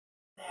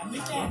Time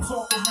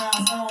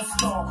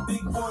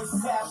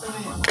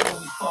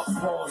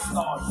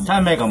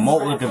to make a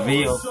malt liquor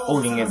video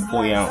holding it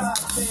 40 ounce.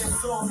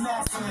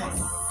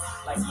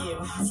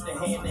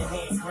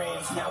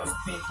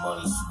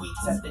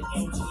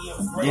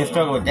 Didn't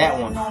struggle with that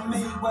one.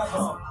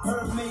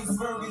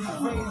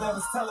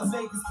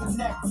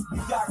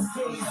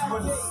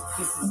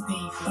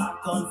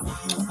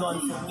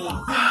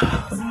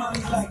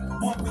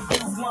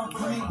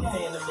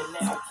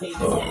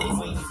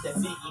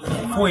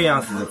 $40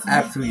 ounces of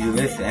absolutely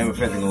delicious and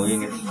refreshing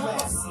oranges.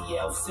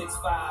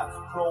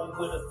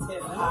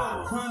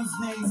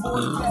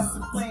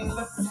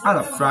 On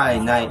a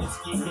Friday night,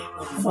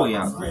 40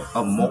 ounces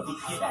of malt.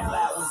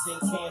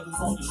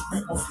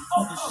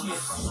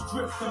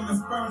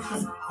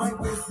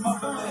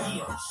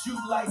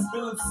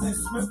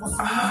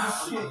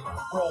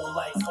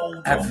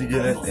 Absolutely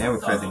delicious and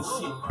refreshing.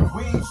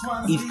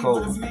 East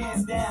Coast.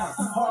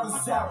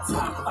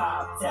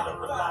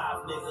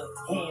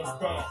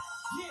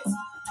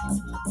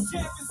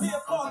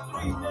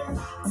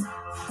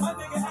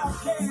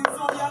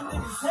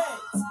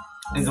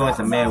 Enjoying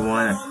some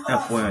marijuana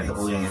and 40 ounces of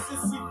oranges.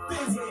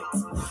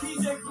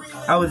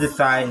 I was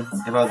deciding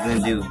if I was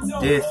gonna do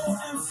this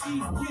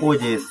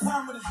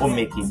or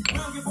Mickey.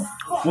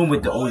 One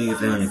with the old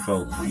niggas 100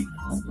 folks.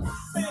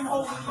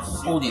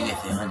 Old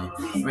niggas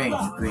 100. Range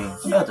to green.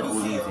 Shout out to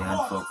old niggas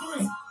 100 folks.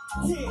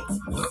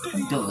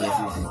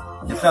 Delicious.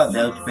 And shout out to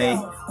Elch Bay.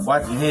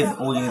 Watching his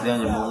old niggas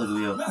 100 more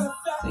real.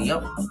 So,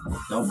 yup.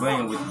 No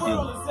brain what to do.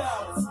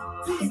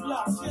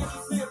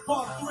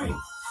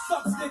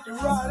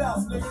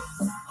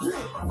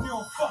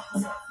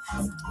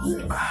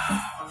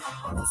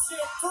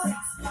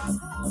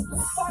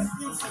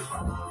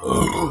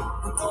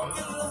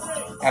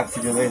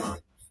 Absolutely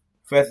delicious.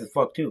 Fresh as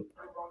fuck too.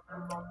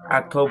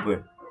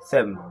 October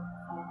 7th,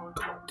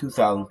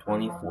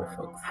 2024,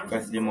 folks.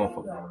 Fresh as your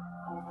motherfucker.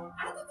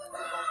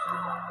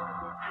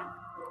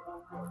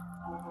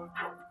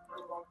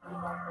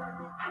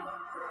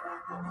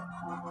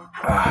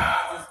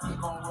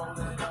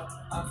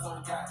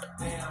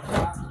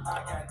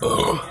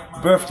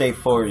 Birthday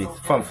 40s.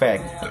 Fun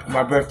fact,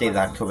 my birthday is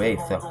October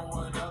 8th, so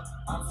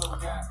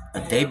a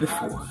day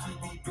before.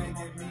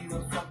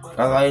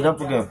 I light it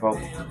up again,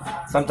 folks.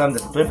 Sometimes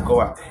the spliff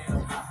go out.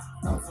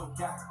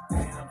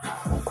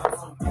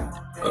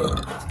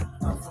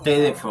 Stay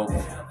lit, folks.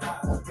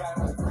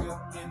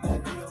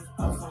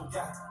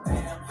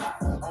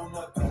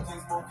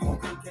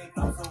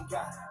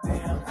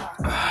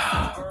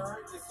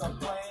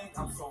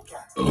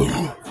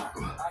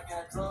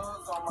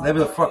 Let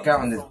me the fuck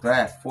out in this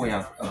glass 40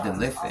 ounce of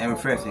delicious and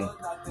refreshing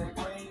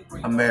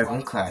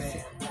American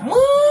classic. Woo!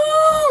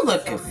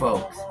 Look at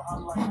folks.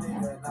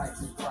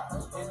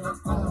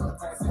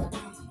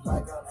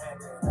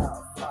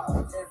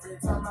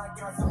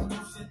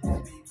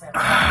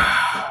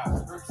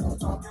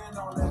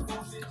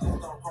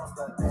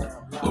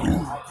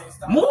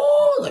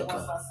 More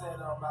liquor.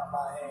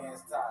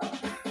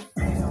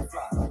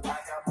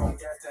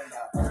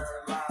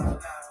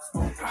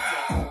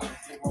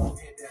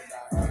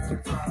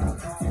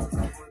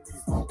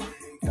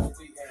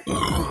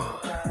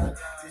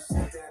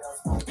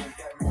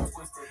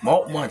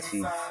 Malt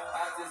munchies.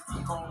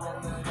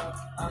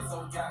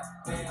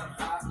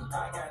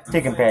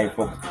 Chicken patty,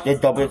 folks. They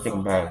double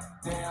chicken patty.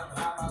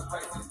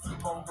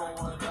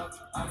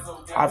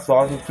 Hot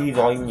sauce and cheese,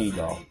 all you need,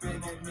 though.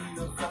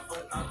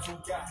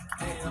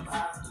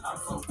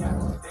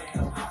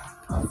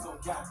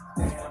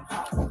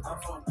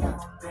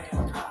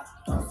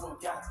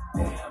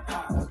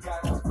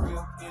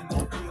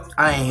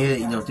 I ain't here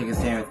to eat no chicken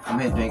sandwich. I'm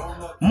here to drink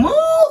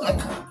more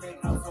liquor.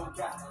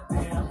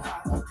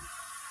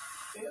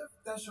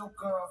 That's your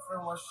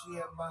girlfriend while she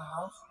at my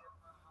house.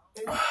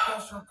 If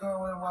that's your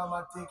girl and why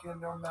my dick in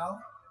her mouth.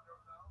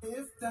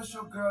 If that's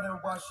your girl then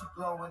why she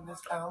blowing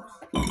this out.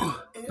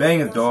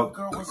 Bang it, dog.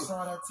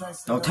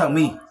 Don't tell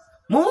me.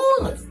 More.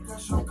 If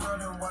that's your girl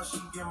then why she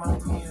get my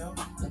DM.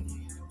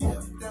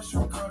 If that's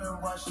your girl then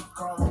why she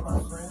calling my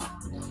friend.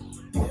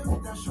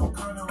 If that's your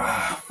girl then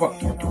why she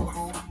fuck you,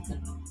 dog.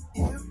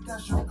 If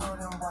that's your girl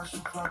then why she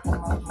blocking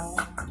my phone.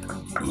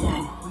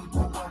 We do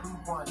what we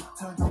want.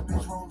 Tell your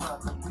bitch roll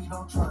up. We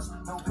don't trust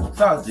no bitch.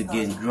 Starts to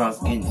getting drunk,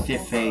 getting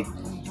shit-faced,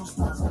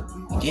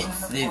 getting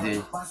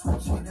slithered.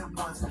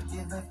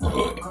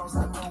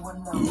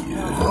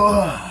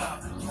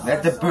 Let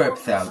the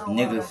burps out,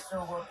 niggas.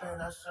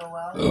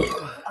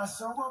 I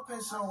show up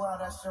and show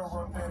out, I show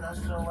up and I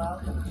show out.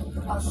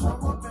 I show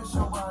up and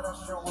show out, I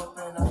show up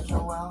and I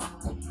show out.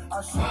 I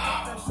show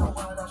up and show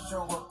out, I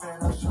show up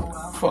and I show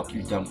out. Fuck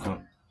you, dumb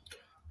cunt.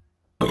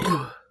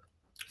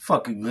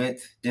 Fuck you,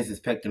 Glitz.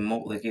 Disrespecting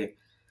malt liquor.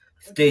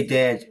 Stay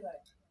dead.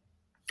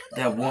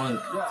 That one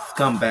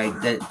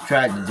scumbag that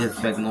tried to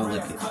disrespect malt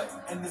liquor.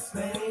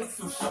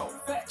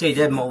 Stay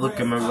dead, malt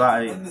liquor,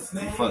 Mariah. You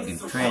fucking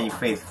tranny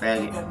face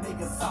faggot.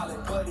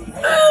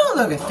 Oh,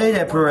 look, stay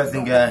that pro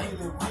wrestling guy.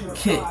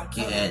 Kick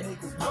it.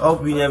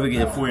 Hope you never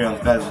get a 40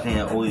 ounce glass of can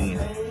of oil again.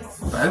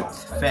 Burnt,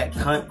 fat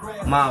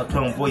cunt,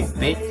 monotone voice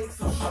bitch.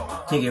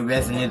 Take it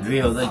resonance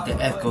real like the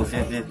echo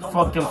says it's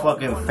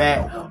fucking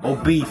fat,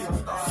 obese,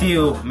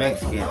 still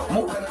Mexican.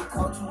 Move.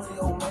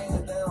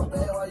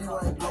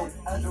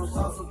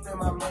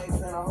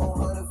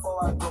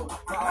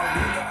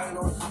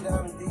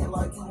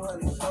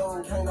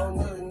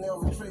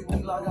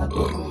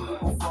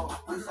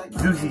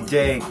 Juicy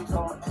J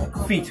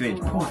featuring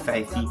Pooh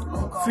Spicy,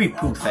 free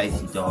Pooh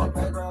Spicy dog.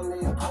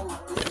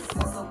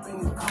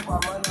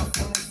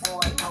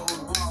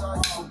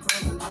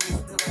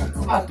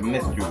 Shout out to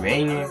Mr.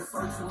 Rainier.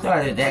 Shout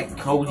out to that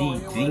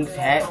Cody Jinx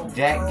hat,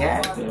 Jack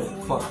guy.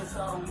 Fuck.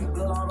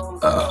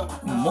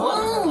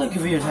 More like a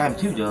real time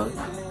too, dog.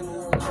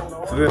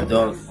 For real,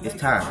 dog. It's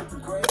time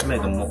to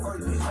make a more.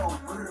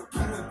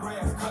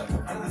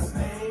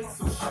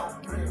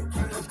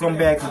 Let's come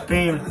back to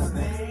theme.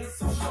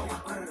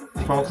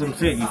 Talk some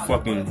shit, you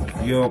fucking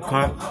Euro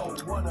cunt.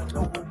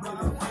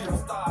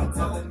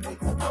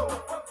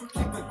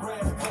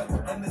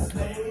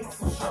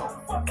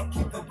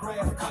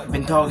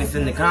 Been talking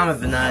in the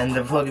comments, but not in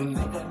the fucking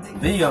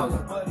video.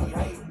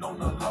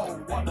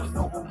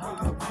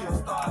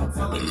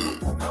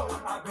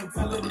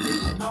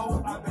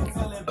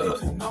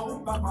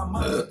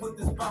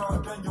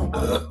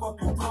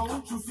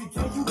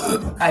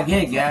 I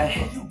get it,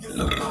 guy.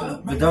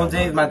 But don't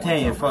change my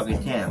 10-year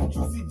fucking town.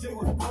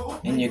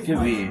 In your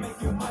career.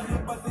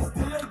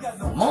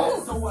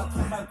 Move.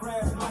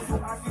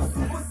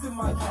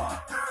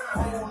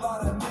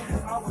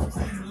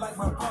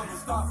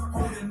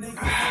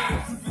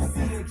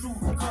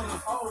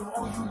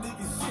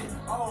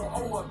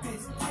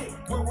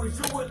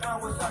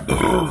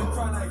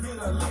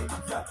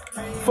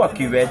 Fuck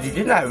you, Reggie.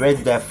 You're not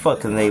Reggie that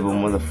fucking label,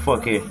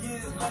 motherfucker.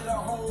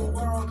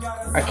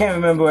 I can't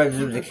remember whether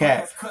it was a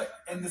cat.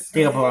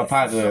 Think up on my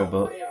pocket,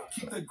 but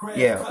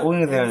yeah,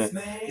 only thing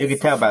you can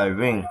tell by the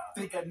ring.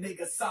 Good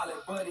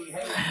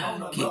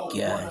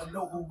God.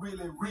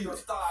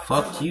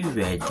 Fuck you,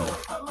 Reggie.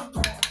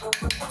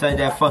 Start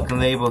that fucking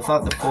label.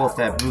 Start the Full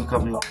Stack Brew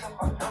Company.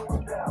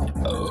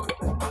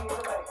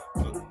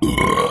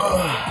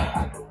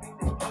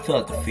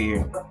 Start the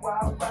fear.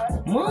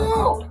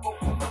 Whoa.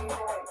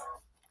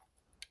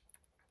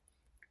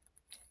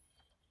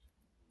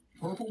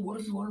 Purple, what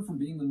have you learned from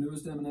being the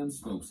newest M&M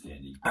spokes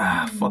candy?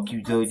 Ah, fuck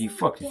you, dude. You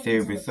fucking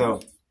serious, so.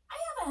 I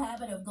have a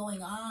habit of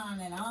going on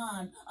and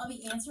on. I'll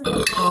be answering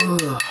I'll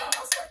start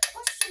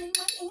questioning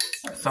my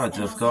answers. Sorry,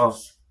 just go.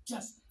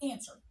 Just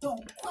answer,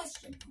 don't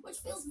question, which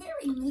feels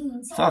very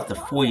mean. So after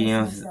 40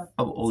 ounces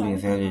of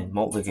Odeon's ended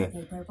malt liquor,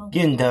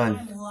 getting done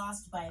I'm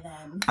lost by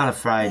then. on a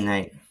Friday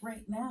night.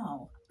 Right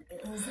now,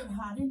 is it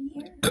hot in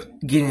here?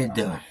 Getting it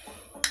done.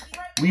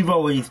 We've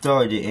already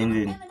started the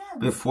ending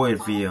before the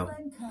video.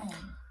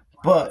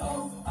 But,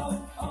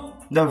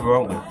 nothing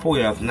wrong with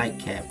 40-ounce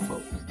nightcap,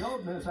 folks.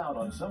 Don't miss out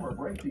on summer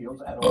break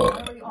deals at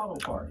O'Reilly Auto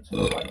Parts.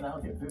 Right now,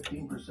 get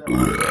 15%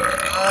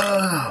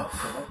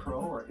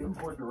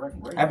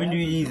 I've been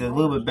doing these a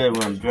little bit better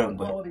when I'm drunk,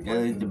 but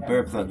the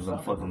burp sucks because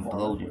I'm fucking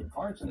bloated.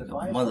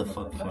 Like a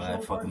motherfucker from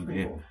that fucking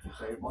beer.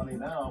 Save money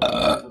now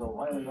at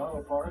O'Reilly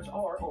Auto Parts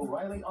or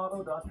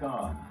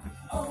O'ReillyAuto.com.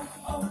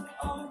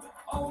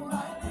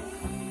 O'Reilly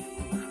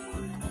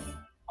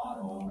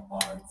Auto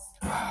Parts.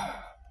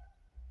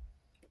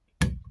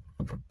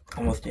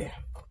 Almost there.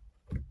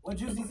 What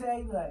Juicy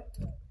say? Like,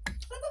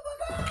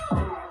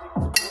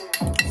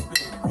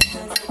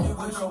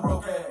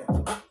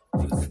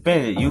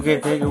 spin it. You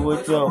can take it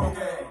with your.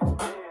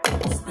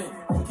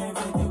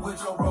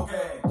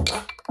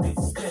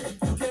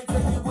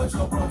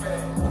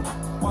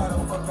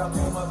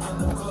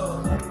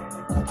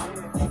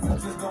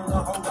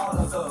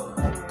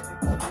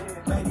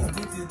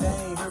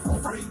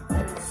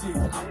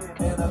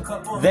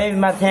 They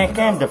my tank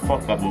cam the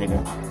fuck up, nigga.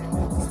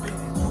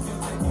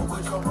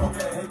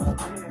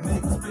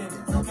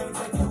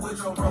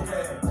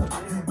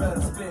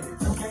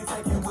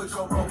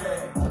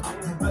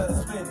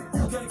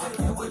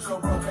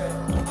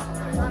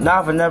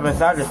 Now for never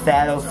inside the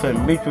saddles for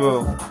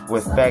mutual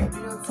respect.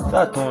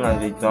 Start doing as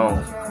they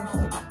don't.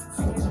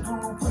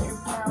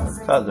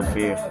 Start the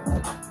fear.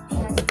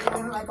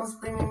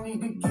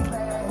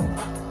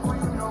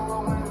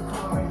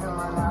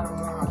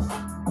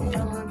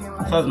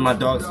 Start my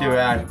dog still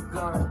out.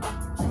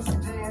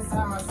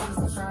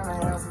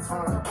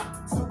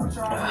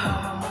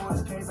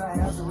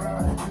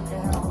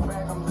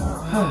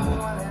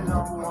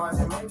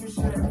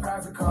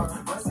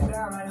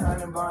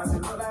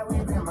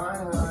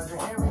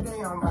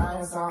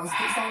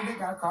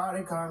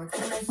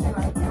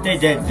 They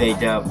did, they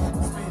dub.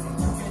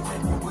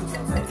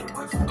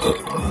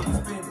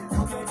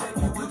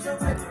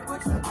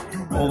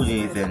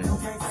 Oldies and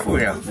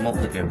 4-ounce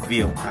multiple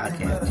real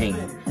podcast team.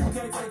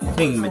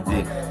 Team with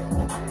dick.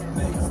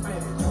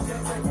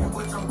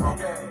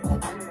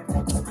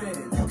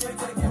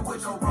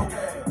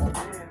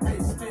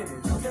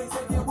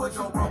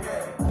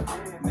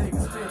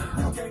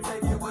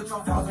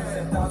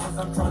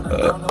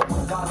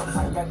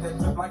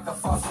 Like a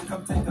faucet,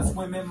 come take a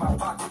swim in my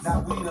pocket.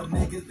 Now we them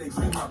niggas they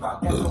dream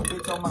about. Got no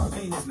bitch on my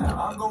penis now.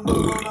 I'm gonna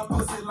run up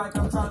pussy like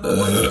I'm trying to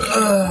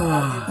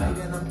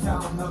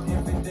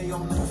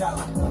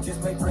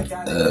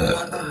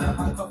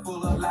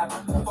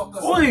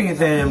What do you can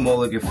say anymore?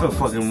 Look at Phil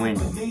fucking win.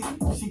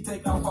 She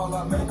take off all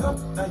our makeup,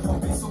 now you'll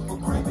be super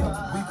creepy. We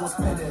gon'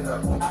 spend it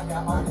up. I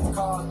got all these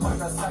cars,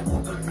 like I said,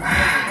 you think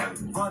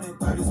you running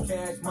through this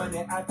cash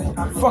money. I think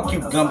I'm Fuck you,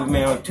 Gumby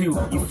Man, too.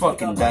 You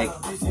fucking dyke.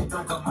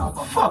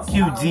 Fuck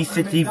you,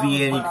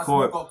 G60V Any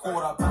Corp.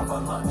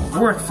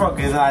 Worst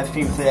fucking live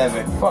streams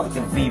ever. Fuck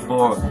the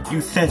V-Bar.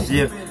 You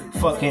sensitive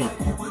fucking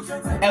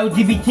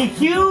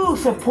LGBTQ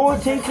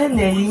supporting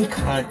Canadian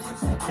cunts.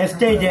 And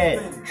stay dead,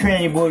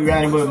 tranny boy,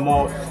 ranny boy,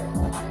 malt.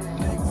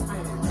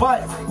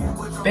 But,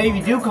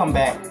 baby do come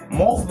back.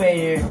 Malt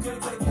Vader,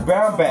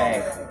 Brown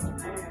Bag.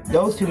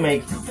 Those two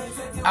make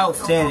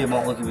outstanding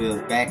malt liquor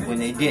bills back when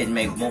they did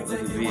make malt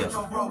liquor bills.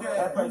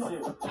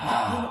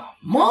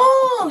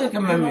 More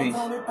liquor memories.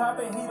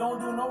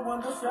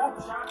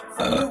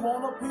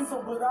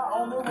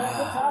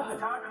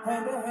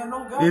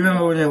 You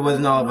remember when it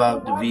wasn't all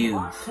about the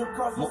views?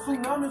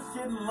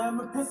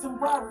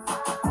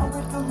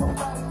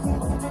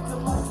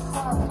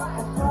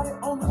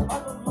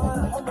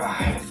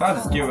 If I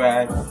was still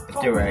right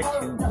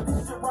too.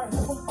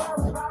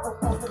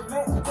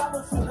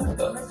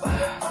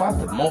 Fuck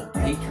the malt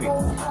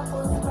Patriot.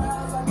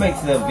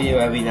 Makes a video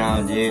every now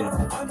and then.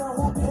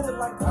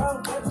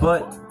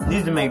 But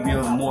need to make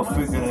videos more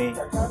frequently.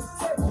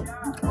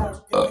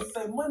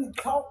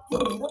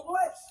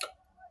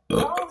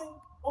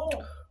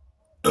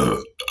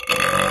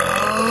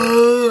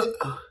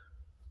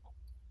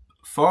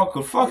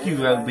 Fuck you,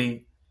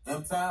 Rugby.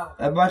 I'm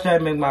about to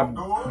make my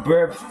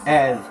burps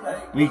as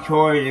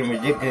retarded and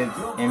ridiculous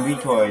and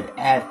retarded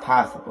as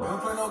possible.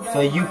 So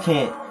you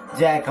can't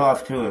jack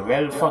off to it.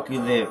 Where the fuck you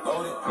live?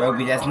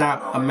 Rugby, that's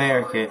not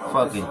America.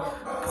 Fucking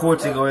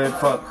Portugal and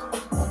fuck.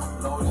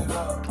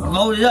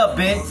 Load it up,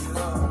 bitch.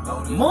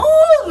 More,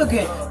 look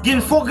at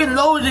getting fucking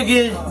loaded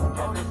again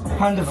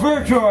on the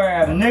virtual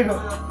app, nigga.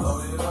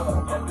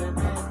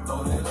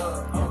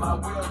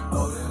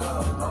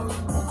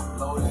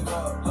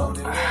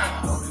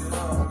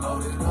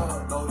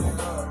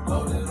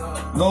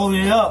 Load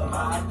it up.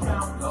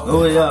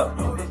 Load it up.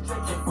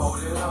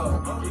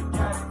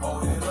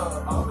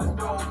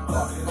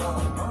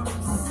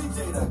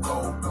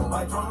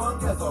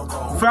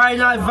 Friday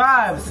Night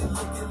Vibes.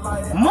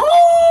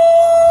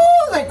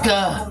 Monica.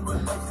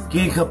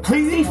 Getting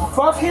completely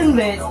fucking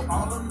lit.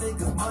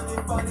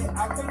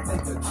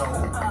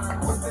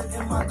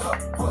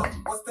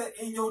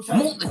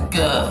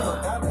 Monica.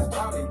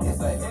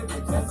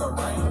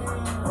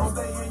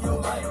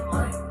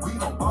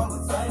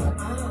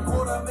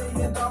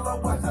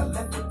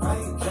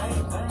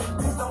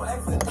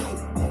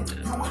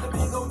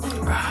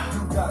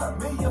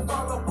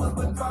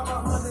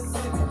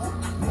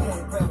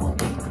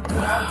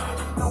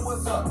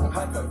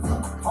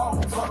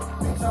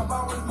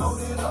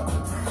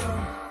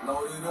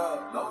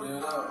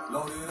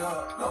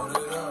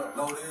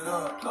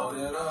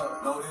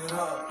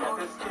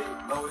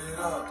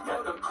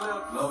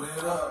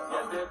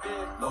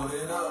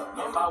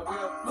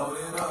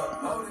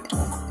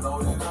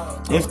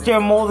 There's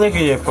still more liquor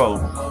there,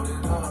 folks.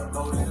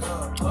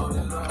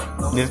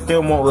 There's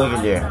still more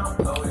liquor there.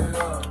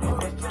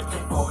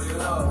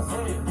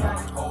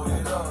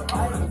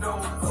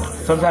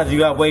 Sometimes you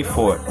gotta wait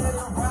for it.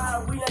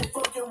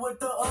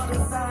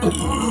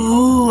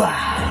 Ooh.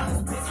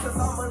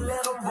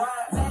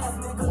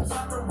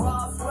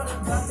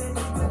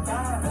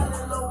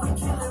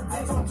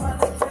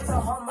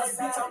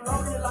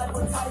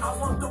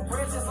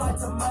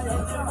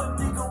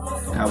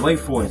 I wait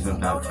for it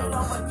sometimes, folks.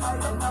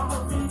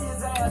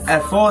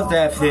 As far as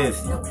that says,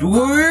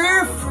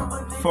 dwarf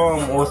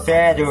from or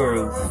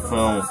sadder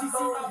from,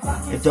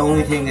 it's the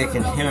only thing that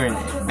can turn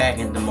it back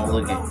into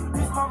mulligan.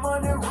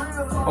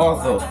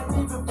 Also,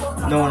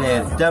 known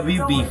as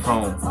WB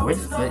phone. Which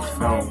bitch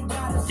phone?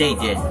 They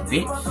did,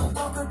 bitch.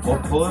 Or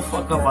pull the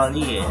fuck up on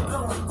the air.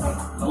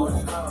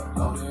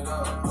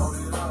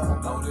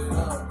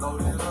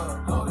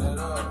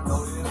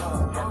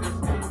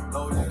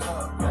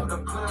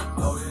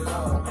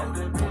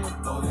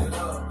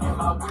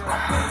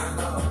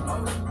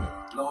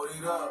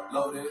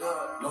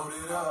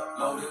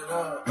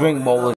 Drink more.